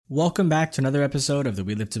Welcome back to another episode of the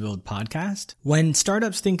We Live to Build podcast. When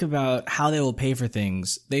startups think about how they will pay for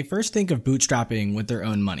things, they first think of bootstrapping with their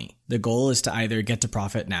own money. The goal is to either get to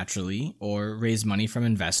profit naturally or raise money from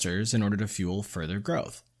investors in order to fuel further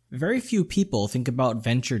growth. Very few people think about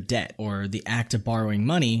venture debt or the act of borrowing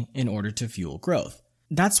money in order to fuel growth.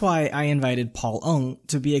 That's why I invited Paul Ng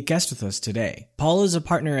to be a guest with us today. Paul is a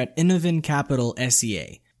partner at Innovin Capital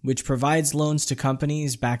SEA, which provides loans to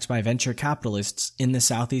companies backed by venture capitalists in the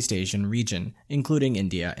Southeast Asian region, including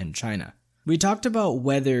India and China. We talked about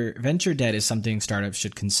whether venture debt is something startups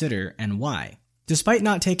should consider and why. Despite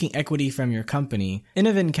not taking equity from your company,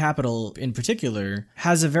 Innovin Capital, in particular,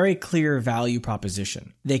 has a very clear value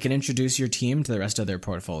proposition. They can introduce your team to the rest of their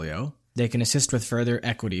portfolio. They can assist with further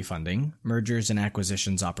equity funding, mergers and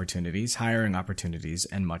acquisitions opportunities, hiring opportunities,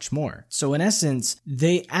 and much more. So in essence,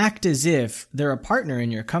 they act as if they're a partner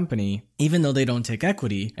in your company, even though they don't take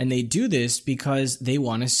equity, and they do this because they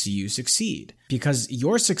want to see you succeed. Because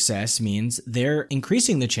your success means they're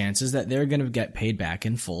increasing the chances that they're going to get paid back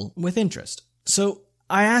in full with interest. So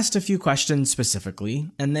I asked a few questions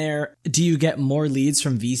specifically, and do you get more leads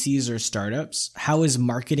from VCs or startups? How is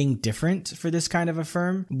marketing different for this kind of a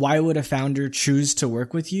firm? Why would a founder choose to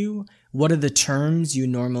work with you? What are the terms you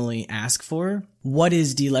normally ask for? What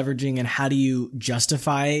is deleveraging and how do you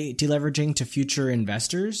justify deleveraging to future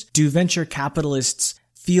investors? Do venture capitalists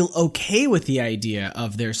feel okay with the idea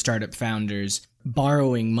of their startup founders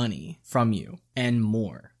borrowing money from you and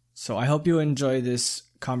more? So I hope you enjoy this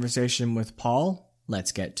conversation with Paul.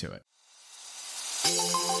 Let's get to it.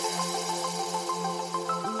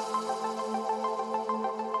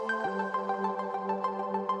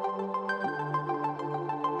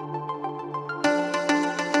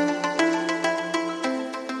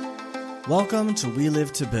 Welcome to We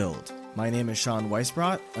Live to Build. My name is Sean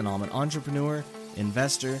Weisbrot, and I'm an entrepreneur,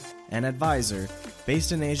 investor, and advisor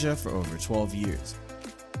based in Asia for over 12 years.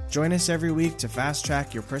 Join us every week to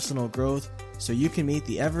fast-track your personal growth so you can meet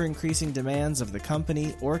the ever-increasing demands of the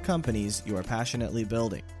company or companies you are passionately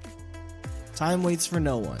building. Time waits for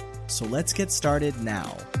no one, so let's get started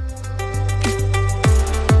now.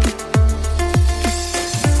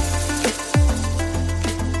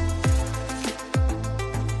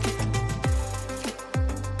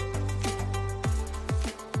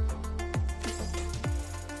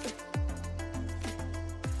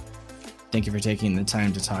 Thank you for taking the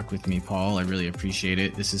time to talk with me, Paul. I really appreciate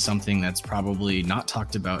it. This is something that's probably not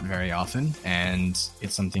talked about very often, and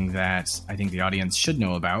it's something that I think the audience should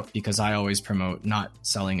know about because I always promote not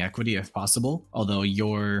selling equity if possible, although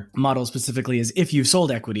your model specifically is if you've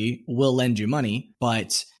sold equity, we'll lend you money.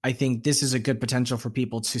 But I think this is a good potential for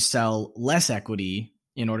people to sell less equity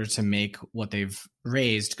in order to make what they've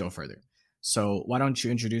raised go further. So why don't you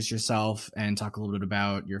introduce yourself and talk a little bit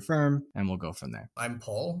about your firm, and we'll go from there. I'm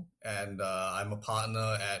Paul, and I'm a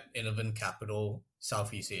partner at Innovin Capital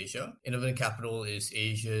Southeast Asia. Innovin Capital is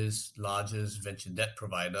Asia's largest venture debt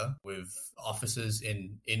provider with offices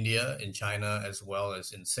in India, in China, as well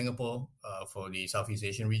as in Singapore for the Southeast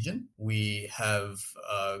Asian region. We have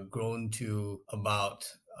grown to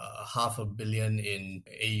about $500 million in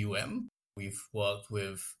AUM. We've worked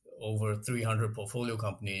with over 300 portfolio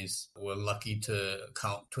companies. We're lucky to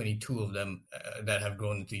count 22 of them that have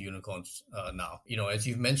grown into unicorns now. As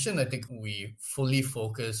you've mentioned, I think we fully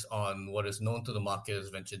focus on what is known to the market as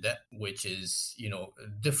venture debt, which is,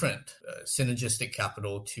 different synergistic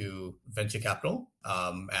capital to venture capital.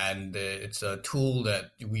 And it's a tool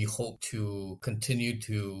that we hope to continue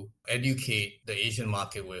to educate the Asian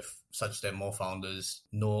market with, such that more founders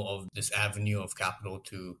know of this avenue of capital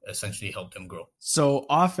to essentially help them grow. So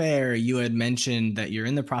off air, you had mentioned that you're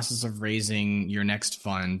in the process of raising your next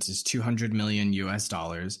fund is $200 million US.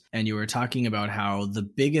 And you were talking about how the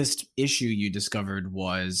biggest issue you discovered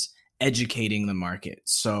was educating the market.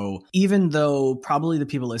 So even though probably the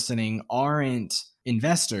people listening aren't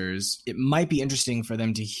investors, it might be interesting for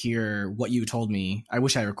them to hear what you told me. I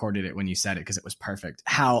wish I recorded it when you said it because it was perfect.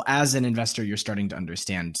 How, as an investor, you're starting to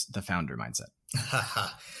understand the founder mindset.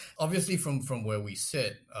 Obviously, from where we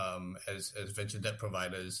sit as venture debt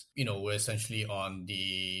providers, we're essentially on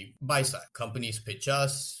the buy side. Companies pitch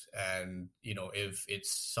us, and if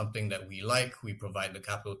it's something that we like, we provide the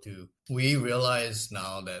capital to. We realize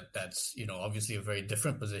now that that's obviously a very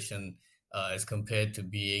different position as compared to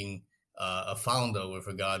being a founder with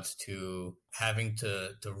regards to having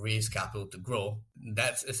to raise capital to grow.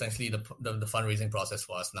 That's essentially the fundraising process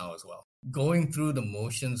for us now as well. Going through the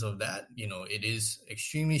motions of that, it is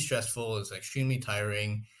extremely stressful, it's extremely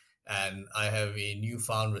tiring, and I have a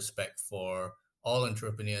newfound respect for all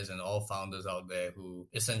entrepreneurs and all founders out there who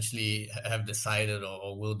essentially have decided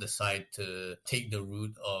or will decide to take the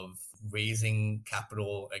route of raising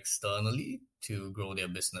capital externally to grow their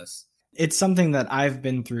business. It's something that I've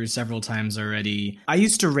been through several times already. I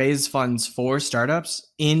used to raise funds for startups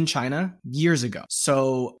in China years ago.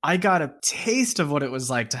 So I got a taste of what it was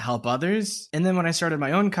like to help others. And then when I started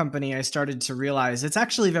my own company, I started to realize it's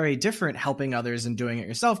actually very different helping others and doing it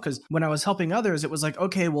yourself. Because when I was helping others, it was like,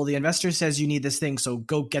 okay, well, the investor says you need this thing, so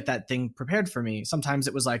go get that thing prepared for me. Sometimes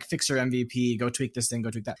it was like, fix your MVP, go tweak this thing,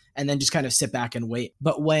 go tweak that, and then just kind of sit back and wait.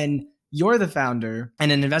 But when you're the founder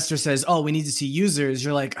and an investor says, oh, we need to see users,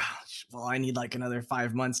 you're like, oh, well, I need like another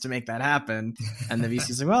 5 months to make that happen. And the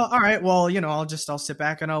VC's like, well, all right, well, I'll sit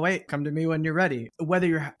back and I'll wait. Come to me when you're ready. Whether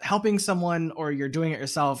you're helping someone or you're doing it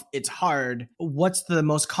yourself, it's hard. What's the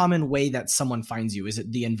most common way that someone finds you? Is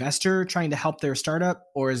it the investor trying to help their startup,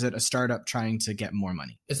 or is it a startup trying to get more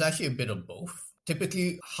money? It's actually a bit of both.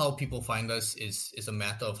 Typically, how people find us is a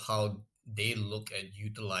matter of how they look at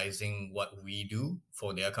utilizing what we do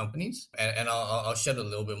for their companies. And I'll shed a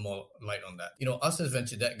little bit more light on that. Us as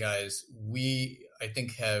venture debt guys, we, I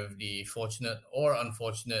think, have the fortunate or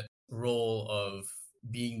unfortunate role of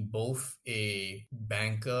being both a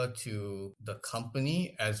banker to the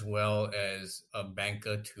company as well as a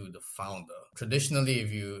banker to the founder. Traditionally,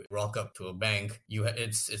 if you rock up to a bank,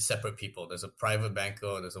 it's separate people. There's a private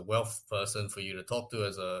banker, there's a wealth person for you to talk to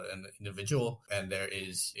as an individual, and there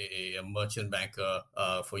is a merchant banker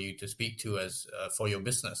for you to speak to as for your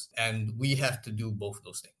business. And we have to do both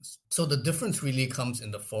those things. So the difference really comes in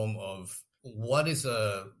the form of what is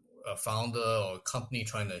a founder or a company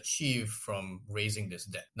trying to achieve from raising this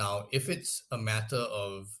debt. Now, if it's a matter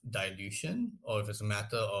of dilution, or if it's a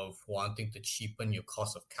matter of wanting to cheapen your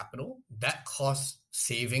cost of capital, that cost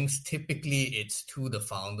savings, typically it's to the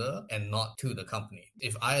founder and not to the company.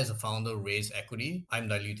 If I as a founder raise equity, I'm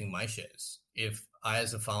diluting my shares. If I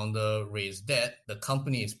as a founder raise debt, the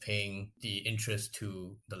company is paying the interest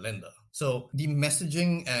to the lender. So the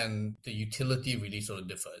messaging and the utility really sort of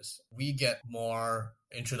differs. We get more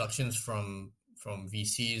introductions from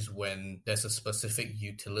VCs when there's a specific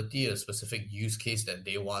utility, a specific use case that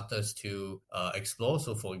they want us to explore.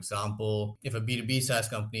 So for example, if a B2B SaaS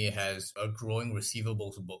company has a growing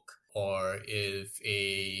receivables book, or if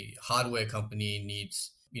a hardware company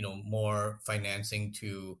needs more financing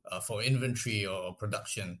for inventory or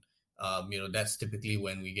production, that's typically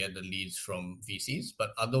when we get the leads from VCs.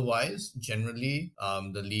 But otherwise, generally,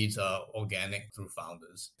 the leads are organic through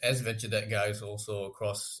founders. As venture debt guys, also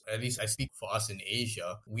across, at least I speak for us in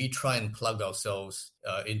Asia, we try and plug ourselves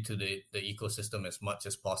into the ecosystem as much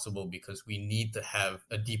as possible, because we need to have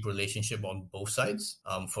a deep relationship on both sides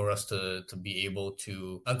for us to be able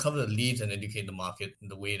to uncover the leads and educate the market in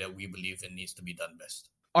the way that we believe it needs to be done best.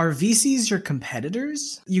 Are VCs your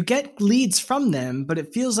competitors? You get leads from them, but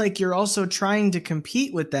it feels like you're also trying to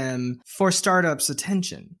compete with them for startups'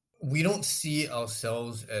 attention. We don't see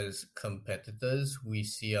ourselves as competitors. We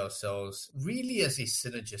see ourselves really as a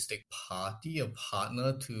synergistic party, a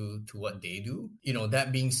partner to what they do.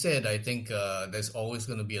 That being said, I think there's always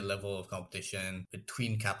going to be a level of competition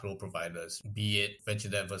between capital providers, be it venture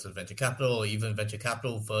debt versus venture capital, or even venture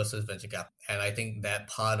capital versus venture capital. And I think that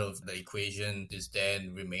part of the equation is there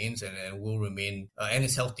and remains and will remain, and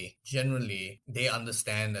it's healthy. Generally, they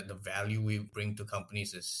understand that the value we bring to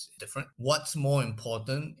companies is different. What's more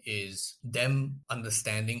important is them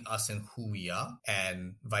understanding us and who we are,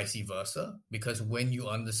 and vice versa. Because when you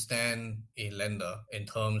understand a lender in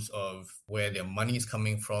terms of where their money is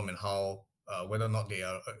coming from and how whether or not they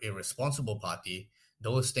are a responsible party,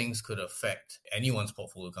 those things could affect anyone's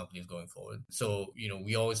portfolio companies going forward. So,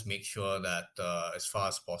 we always make sure that as far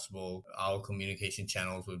as possible, our communication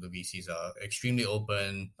channels with the VCs are extremely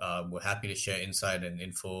open. We're happy to share insight and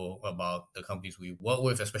info about the companies we work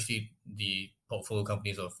with, especially the portfolio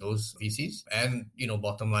companies of those VCs. And,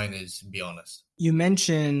 bottom line is be honest. You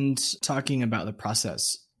mentioned talking about the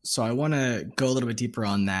process. So I want to go a little bit deeper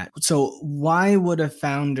on that. So why would a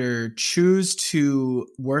founder choose to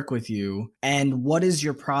work with you? And what is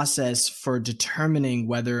your process for determining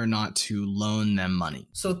whether or not to loan them money?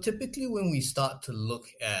 So typically when we start to look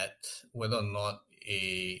at whether or not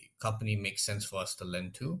a company makes sense for us to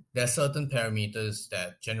lend to, there are certain parameters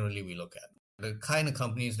that generally we look at. The kind of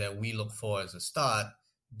companies that we look for as a start,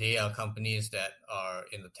 they are companies that are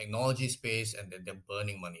in the technology space and they're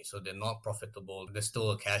burning money. So they're not profitable. There's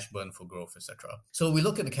still a cash burn for growth, etc. So we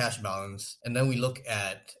look at the cash balance, and then we look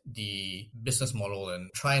at the business model and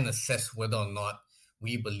try and assess whether or not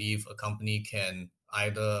we believe a company can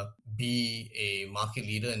either be a market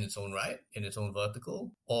leader in its own right, in its own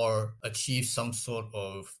vertical, or achieve some sort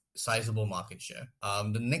of sizable market share.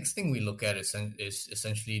 The next thing we look at is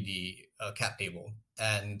essentially the cap table,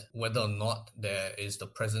 and whether or not there is the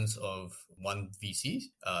presence of one VC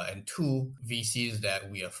and two VCs that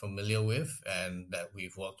we are familiar with and that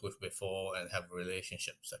we've worked with before and have a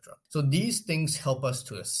relationship, etc. So these things help us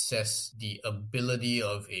to assess the ability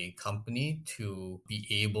of a company to be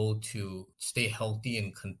able to stay healthy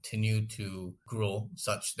and continue to grow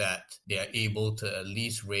such that they are able to at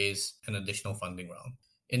least raise an additional funding round.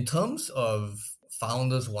 In terms of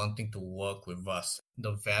founders wanting to work with us,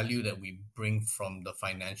 the value that we bring from the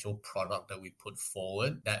financial product that we put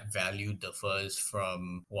forward, that value differs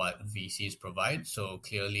from what VCs provide. So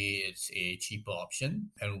clearly it's a cheaper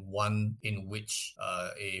option and one in which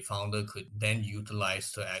a founder could then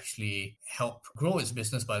utilize to actually help grow its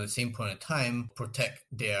business, but at the same point in time, protect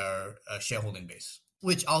their shareholding base.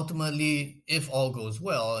 Which ultimately, if all goes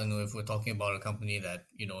well, and if we're talking about a company that,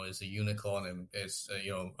 is a unicorn and is,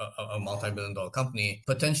 a multi-billion-dollar company,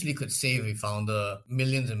 potentially could save a founder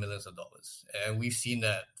millions and millions of dollars. And we've seen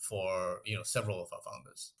that for, several of our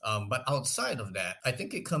founders. But outside of that, I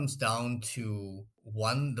think it comes down to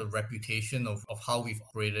one, the reputation of how we've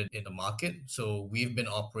operated in the market. So we've been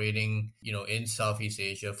operating, in Southeast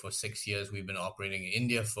Asia for 6 years. We've been operating in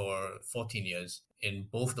India for 14 years. In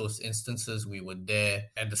both those instances, we were there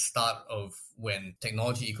at the start of when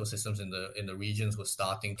technology ecosystems in the regions were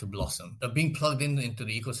starting to blossom. Being plugged into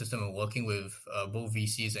the ecosystem and working with both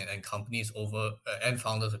VCs and companies and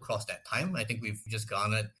founders across that time, I think we've just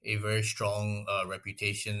garnered a very strong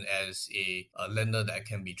reputation as a lender that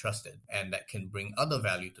can be trusted and that can bring other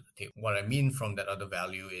value to the table. What I mean from that other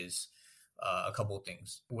value is a couple of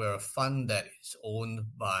things. We're a fund that is owned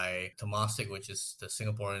by Temasek, which is the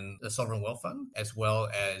Sovereign Wealth Fund, as well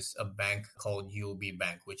as a bank called UOB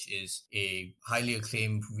Bank, which is a highly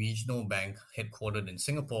acclaimed regional bank headquartered in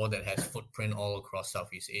Singapore that has footprint all across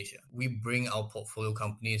Southeast Asia. We bring our portfolio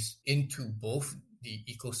companies into both the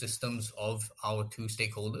ecosystems of our two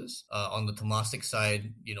stakeholders. On the Temasek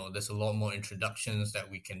side, there's a lot more introductions that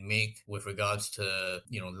we can make with regards to,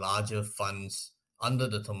 larger funds under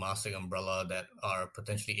the Temasek umbrella that are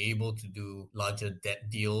potentially able to do larger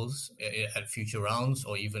debt deals at future rounds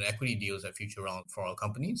or even equity deals at future rounds for our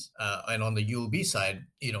companies. And on the UOB side,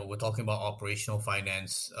 we're talking about operational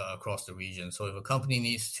finance across the region. So if a company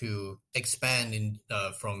needs to expand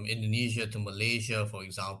from Indonesia to Malaysia, for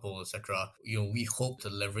example, etc., we hope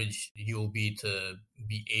to leverage UOB to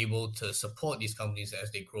be able to support these companies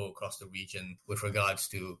as they grow across the region with regards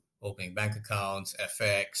to opening bank accounts,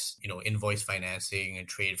 FX, invoice financing and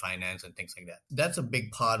trade finance and things like that. That's a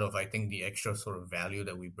big part of, I think, the extra sort of value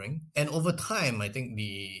that we bring. And over time, I think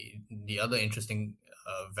the other interesting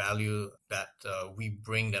value that we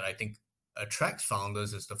bring that I think attracts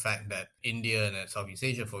founders is the fact that India and Southeast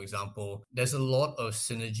Asia, for example, there's a lot of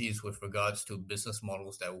synergies with regards to business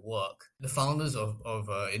models that work. The founders of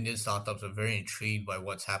Indian startups are very intrigued by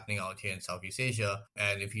what's happening out here in Southeast Asia.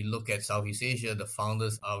 And if you look at Southeast Asia, the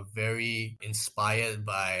founders are very inspired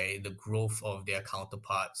by the growth of their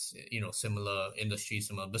counterparts, similar industries,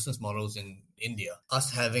 similar business models in India.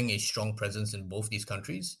 Us having a strong presence in both these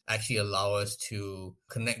countries actually allow us to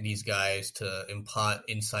connect these guys to impart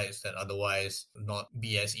insights that otherwise not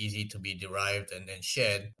be as easy to be derived and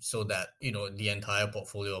shared so that, the entire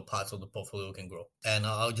portfolio or parts of the portfolio can grow. And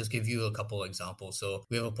I'll just give you a couple of examples. So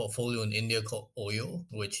we have a portfolio in India called Oyo,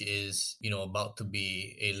 which is, about to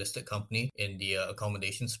be a listed company in the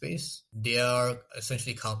accommodation space. They are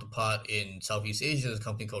essentially counterpart in Southeast Asia, is a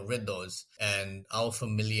company called Red Doors. And our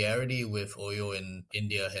familiarity with Oyo in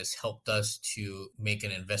India has helped us to make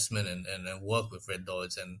an investment and work with Red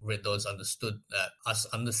Doors. And Red Doors understood that us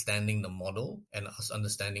understanding the model and us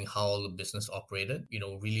understanding how the business operated,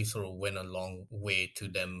 really sort of went a long way to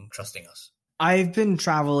them trusting us. I've been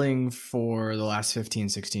traveling for the last 15,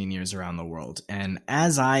 16 years around the world. And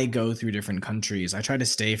as I go through different countries, I try to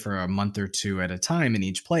stay for a month or two at a time in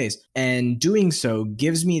each place. And doing so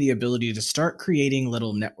gives me the ability to start creating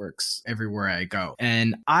little networks everywhere I go.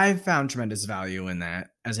 And I've found tremendous value in that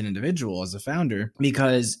as an individual, as a founder,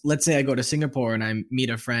 because let's say I go to Singapore and I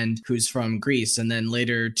meet a friend who's from Greece, and then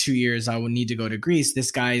later 2 years I will need to go to Greece.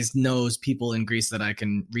 This guy knows people in Greece that I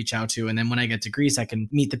can reach out to. And then when I get to Greece, I can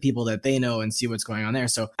meet the people that they know and see what's going on there.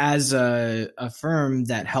 So as a firm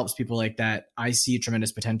that helps people like that, I see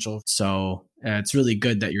tremendous potential. So It's really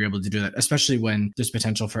good that you're able to do that, especially when there's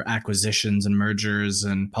potential for acquisitions and mergers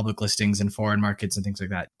and public listings in foreign markets and things like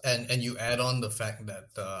that. And you add on the fact that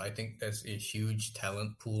I think there's a huge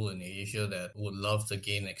talent pool in Asia that would love to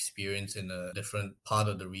gain experience in a different part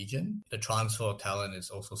of the region. The transfer of talent is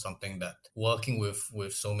also something that working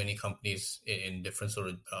with so many companies in different sort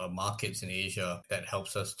of markets in Asia, that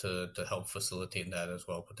helps us to help facilitate that as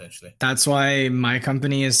well, potentially. That's why my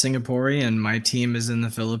company is Singaporean and my team is in the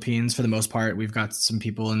Philippines for the most part. We've got some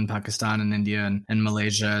people in Pakistan and India and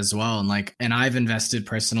Malaysia as well. And I've invested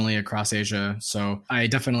personally across Asia. So I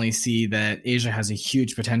definitely see that Asia has a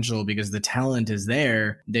huge potential because the talent is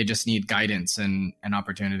there. They just need guidance and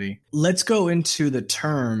opportunity. Let's go into the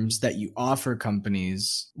terms that you offer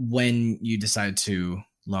companies when you decide to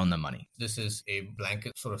loan them money. This is a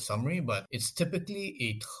blanket sort of summary, but it's typically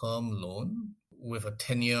a term loan with a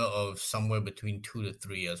tenure of somewhere between 2 to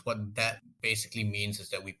 3 years. What that basically means is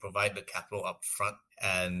that we provide the capital up front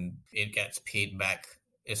and it gets paid back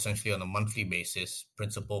essentially on a monthly basis,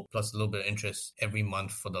 principal plus a little bit of interest every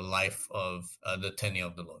month for the life of the tenure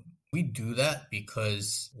of the loan. We do that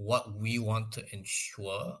because what we want to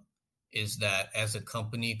ensure is that as a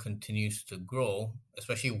company continues to grow,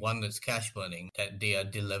 especially one that's cash burning, that they are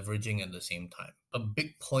deleveraging at the same time. A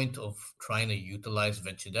big point of trying to utilize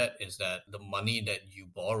venture debt is that the money that you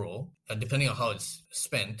borrow, depending on how it's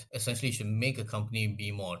spent, essentially should make a company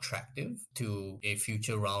be more attractive to a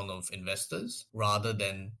future round of investors rather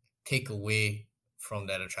than take away from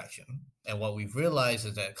that attraction. And what we've realized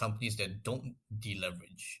is that companies that don't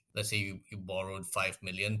deleverage, let's say you borrowed 5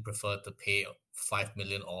 million, prefer to pay 5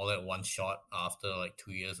 million all at one shot after like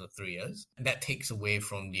 2 years or 3 years. And that takes away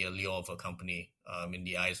from the allure of a company in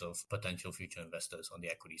the eyes of potential future investors on the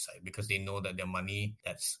equity side, because they know that their money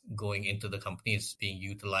that's going into the company is being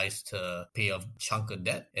utilized to pay off a chunk of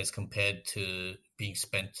debt as compared to being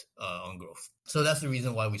spent on growth. So that's the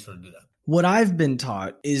reason why we sort of do that. What I've been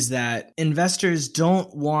taught is that investors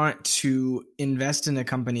don't want to invest in a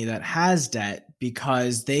company that has debt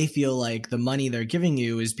because they feel like the money they're giving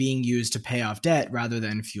you is being used to pay off debt rather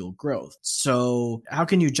than fuel growth. So how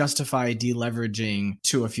can you justify deleveraging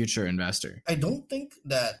to a future investor? I don't think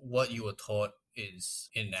that what you were taught is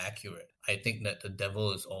inaccurate. I think that the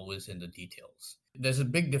devil is always in the details. There's a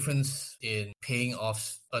big difference in paying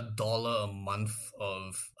off $1 a month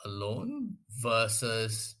of a loan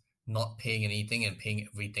versus not paying anything and paying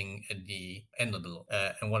everything at the end of the loan.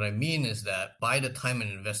 And what I mean is that by the time an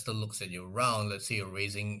investor looks at your round, let's say you're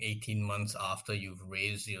raising 18 months after you've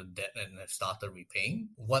raised your debt and have started repaying,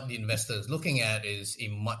 what the investor is looking at is a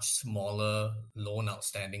much smaller loan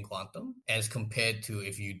outstanding quantum as compared to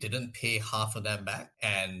if you didn't pay half of that back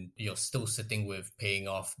and you're still sitting with paying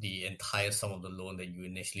off the entire sum of the loan that you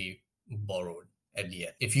initially borrowed at the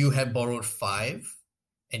end. If you had borrowed 5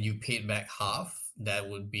 and you paid back half, that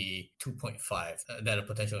would be 2.5 that a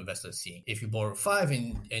potential investor is seeing. If you borrowed 5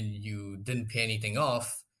 and you didn't pay anything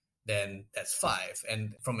off, then that's 5.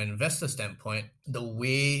 And from an investor standpoint, the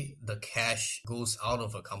way the cash goes out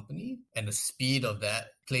of a company and the speed of that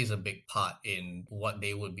plays a big part in what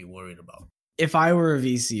they would be worried about. If I were a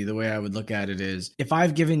VC, the way I would look at it is, if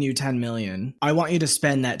I've given you 10 million, I want you to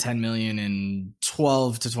spend that 10 million in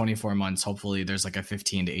 12 to 24 months. Hopefully there's like a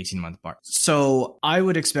 15 to 18 month bar. So I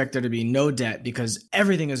would expect there to be no debt because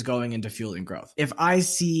everything is going into fueling growth. If I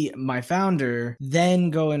see my founder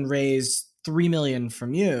then go and raise 3 million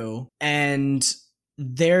from you and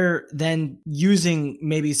they're then using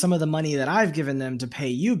maybe some of the money that I've given them to pay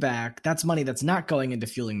you back, that's money that's not going into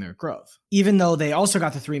fueling their growth, even though they also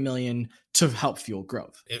got the 3 million to help fuel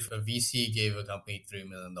growth. If a VC gave a company $3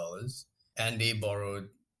 million and they borrowed,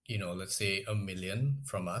 let's say $1 million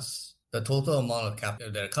from us, the total amount of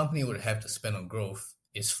capital that a company would have to spend on growth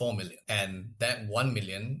is 4 million. And that 1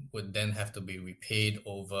 million would then have to be repaid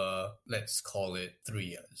over, let's call it 3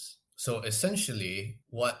 years. So essentially,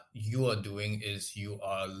 what you are doing is you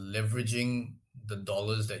are leveraging the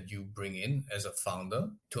dollars that you bring in as a founder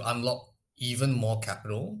to unlock even more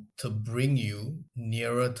capital to bring you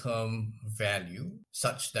nearer term value,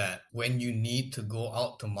 such that when you need to go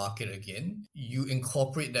out to market again, you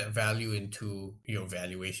incorporate that value into your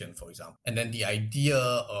valuation, for example. And then the idea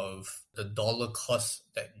of the dollar cost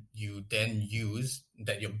that you then use,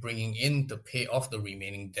 that you're bringing in to pay off the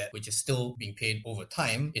remaining debt, which is still being paid over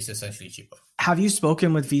time, is essentially cheaper. Have you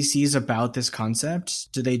spoken with VCs about this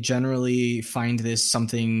concept? Do they generally find this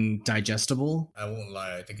something digestible? I won't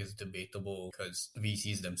lie, I think it's debatable because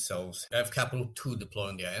VCs themselves have capital to deploy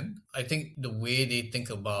on their end. I think the way they think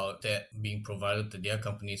about debt being provided to their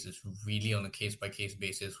companies is really on a case-by-case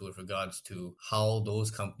basis with regards to how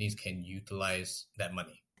those companies can utilize that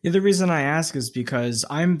money. The reason I ask is because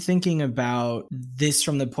I'm thinking about this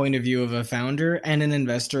from the point of view of a founder and an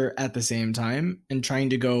investor at the same time and trying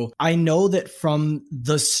to go, I know that from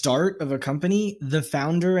the start of a company, the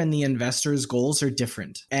founder and the investor's goals are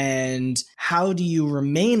different. And how do you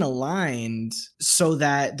remain aligned so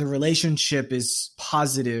that the relationship is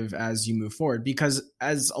positive as you move forward? Because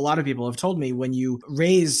as a lot of people have told me, when you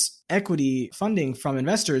raise equity funding from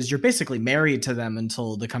investors, you're basically married to them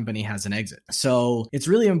until the company has an exit. So it's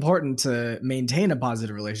really important to maintain a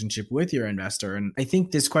positive relationship with your investor. And I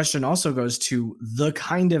think this question also goes to the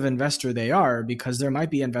kind of investor they are, because there might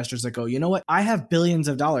be investors that go, you know what, I have billions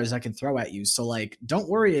of dollars I can throw at you. So like, don't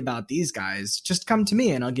worry about these guys. Just come to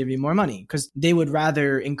me and I'll give you more money, because they would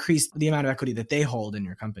rather increase the amount of equity that they hold in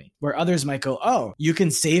your company. Where others might go, oh, you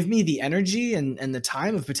can save me the energy and the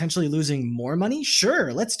time of potentially losing more money?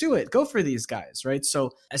 Sure, let's do it. Go for these guys, right?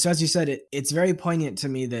 So as you said, it's very poignant to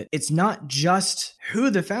me that it's not just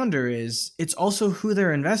who the founder is, it's also who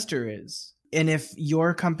their investor is. And if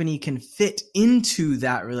your company can fit into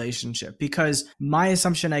that relationship, because my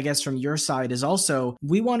assumption, I guess, from your side is also,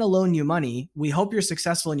 we want to loan you money. We hope you're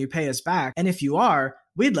successful and you pay us back. And if you are,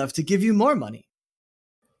 we'd love to give you more money.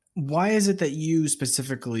 Why is it that you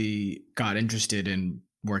specifically got interested in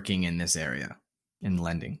working in this area? In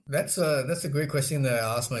lending? That's a great question that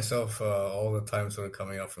I ask myself all the time, sort of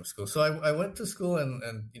coming out from school. So I went to school and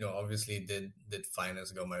obviously did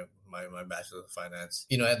finance, got my bachelor's of finance.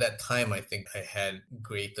 At that time, I think I had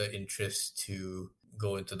greater interest to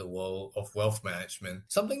go into the world of wealth management.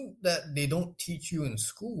 Something that they don't teach you in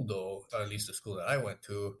school, though, or at least the school that I went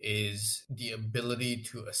to, is the ability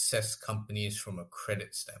to assess companies from a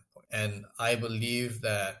credit standpoint. And I believe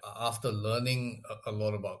that after learning a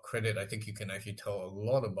lot about credit, I think you can actually tell a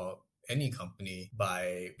lot about any company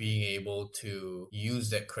by being able to use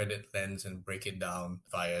that credit lens and break it down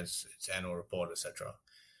via its annual report, etc.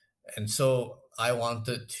 And so I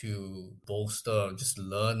wanted to bolster, just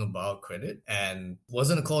learn about credit, and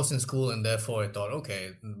wasn't a course in school. And therefore I thought,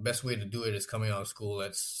 okay, the best way to do it is coming out of school,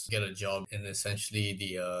 let's get a job in essentially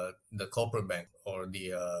the corporate bank or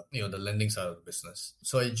the lending side of the business.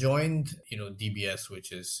 So I joined, DBS,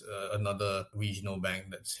 which is another regional bank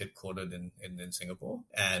that's headquartered in Singapore,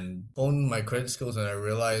 and honed my credit skills. And I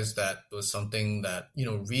realized that it was something that,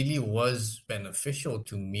 really was beneficial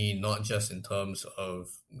to me, not just in terms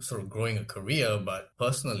of sort of growing a career, but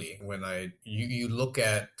personally, when you look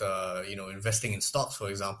at investing in stocks, for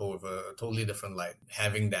example, with a totally different light,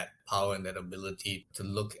 having that power and that ability to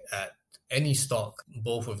look at any stock,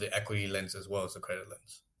 both with the equity lens as well as the credit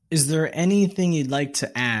lens. Is there anything you'd like to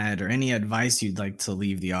add or any advice you'd like to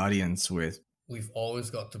leave the audience with? We've always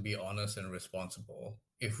got to be honest and responsible.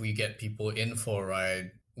 If we get people in for a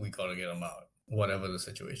ride, we got to get them out, whatever the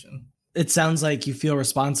situation. It sounds like you feel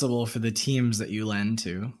responsible for the teams that you lend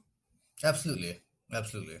to. Absolutely.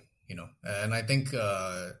 And I think,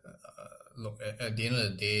 look, at the end of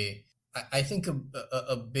the day, I think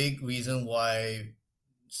a big reason why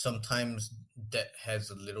sometimes debt has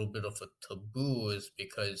a little bit of a taboo is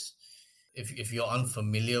because if you're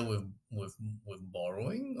unfamiliar with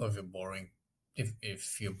borrowing, or if you're borrowing,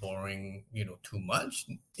 too much,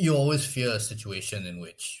 you always fear a situation in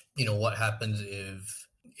which, what happens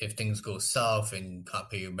if things go south and you can't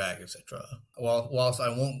pay you back, etc. Whilst I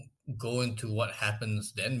won't go into what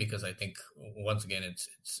happens then, because I think once again it's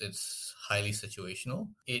highly situational.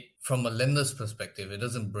 It, from a lender's perspective, it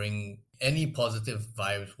doesn't bring any positive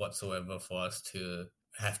vibes whatsoever for us to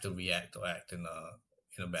have to react or act in a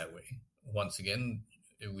bad way. Once again,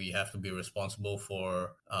 we have to be responsible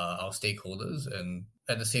for our stakeholders, and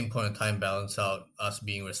at the same point in time balance out us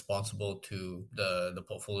being responsible to the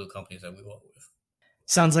portfolio companies that we work with.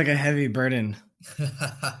 Sounds like a heavy burden.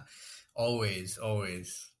 Always.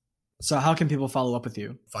 So how can people follow up with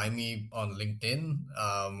you? Find me on LinkedIn,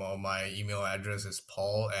 or my email address is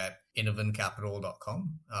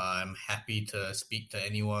paul@innoventcapital.com. I'm happy to speak to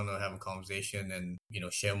anyone or have a conversation and,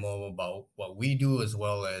 share more about what we do, as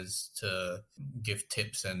well as to give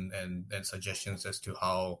tips and suggestions as to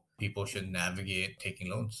how people should navigate taking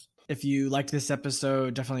loans. If you liked this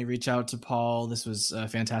episode, definitely reach out to Paul. This was a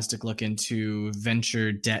fantastic look into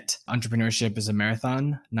venture debt. Entrepreneurship is a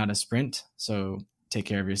marathon, not a sprint. So take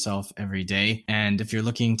care of yourself every day. And if you're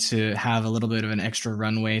looking to have a little bit of an extra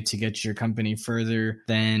runway to get your company further,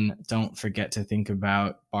 then don't forget to think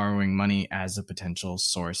about borrowing money as a potential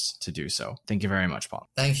source to do so. Thank you very much, Paul.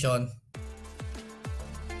 Thanks, Sean.